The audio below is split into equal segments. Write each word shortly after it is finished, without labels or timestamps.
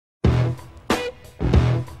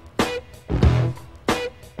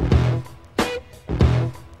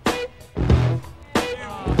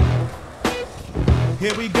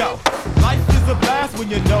here we go. Life is a blast when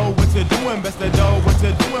you know what you're doing. Best to know what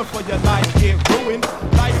you're doing for your life get ruined.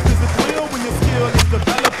 Life is a thrill when your skill is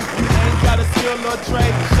developed. If you ain't got a skill or trade,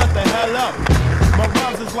 shut the hell up. My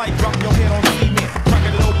rhymes is like dropping your head on cement.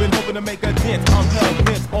 Cracking it open, hoping to make a dent. I'm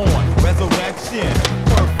hell-bent on resurrection,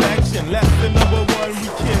 perfection. Lesson number one, we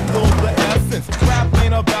kindle the essence. Rap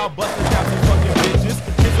ain't about busting caps and fucking bitches.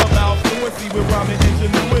 It's about fluency with rhyming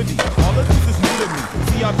ingenuity. All of this is new to me.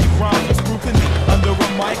 See, I keep rhymes with scrutiny. Under a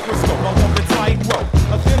microscope, I walk a tightrope.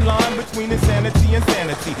 A thin line between insanity and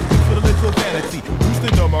sanity. Mixed with a little vanity.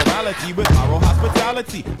 Boosting the morality with oral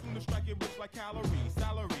hospitality. Strike it rich like calories,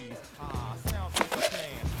 salaries. Sounds like a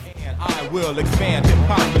plan. And I will expand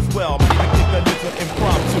hip-hop as well. Might even kick a little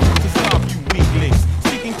impromptu to stop you weaklings.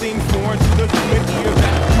 Speaking things foreign to the human ear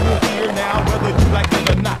that you will hear now, whether you like it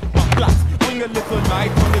or not. My plots bring a little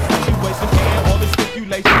light on this situation and all the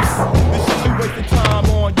stipulations. This shit you wasting time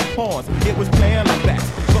on, you pawns. It was planned like that,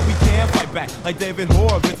 but we can fight back like David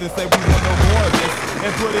Horowitz and say we want no more of this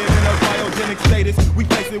and put it in a cryogenic status. We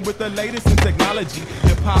place it with the latest in technology.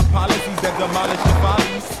 Hip-hop policies that demolish your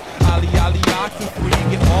follies. Ali, oxen free,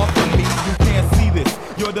 get off of me. You can't see this.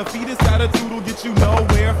 Your defeatist attitude will get you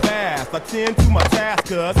nowhere fast. I tend to my task,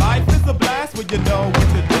 cause life is a blast when you know what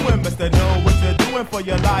you're doing. Best to know what you're doing for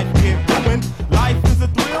your life get ruined. Life is a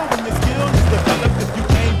thrill when your skill is developed. If you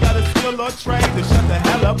ain't got a skill or trade, then shut the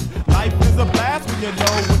hell up. Life is a blast when you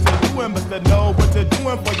know what you're doing. Best to know what you're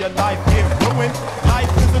doing for your life get ruined.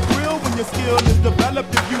 Life is a thrill when your skill is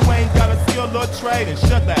developed. If you ain't got a skill or trade, then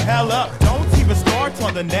shut the hell up. Don't even start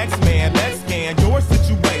on the next man. Let's scan your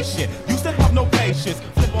situation. Used to have no patience.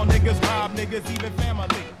 Flip on niggas, rob niggas, even family.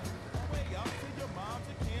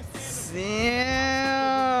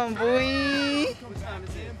 Damn, boy.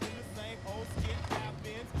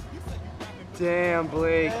 Damn,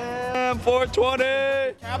 Blake. Damn, 420.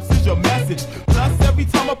 Caps is your message. Plus, every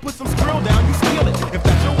time I put some skrill down, you steal it. If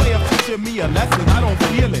that's your way of teaching me a lesson, I don't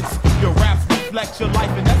feel it. Your raps reflect your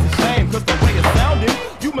life, and that's a shame. Cause the way it sounded,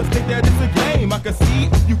 you must think that it's a game. I can see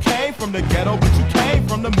you came from the ghetto, but you came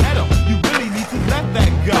from the meadow. You really need to let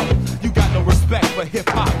that go. You got no respect for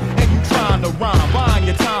hip-hop, and you trying to rhyme. Buying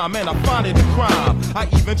your time, and I find it a crime. I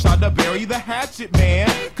even tried to bury the hatchet, man.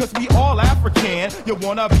 Cause we all African. You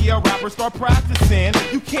wanna be a rapper, start practicing.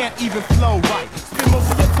 You can't even flow right. Spend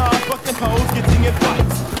most of your time fucking hoes, getting in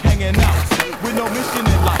fights. Hanging out with no mission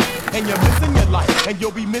in life. And you're missing your life, and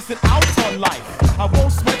you'll be missing out on life. I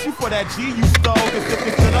won't sweat you for that G you stole. Cause if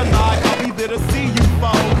you're still alive, I'll be there to see you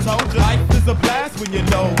fall. Told you life is a blast when you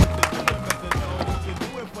know what you're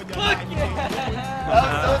doing for your life. That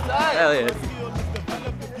was so tight. Hell yeah. If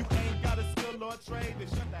you ain't got a skill or trade, then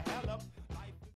shut the hell up.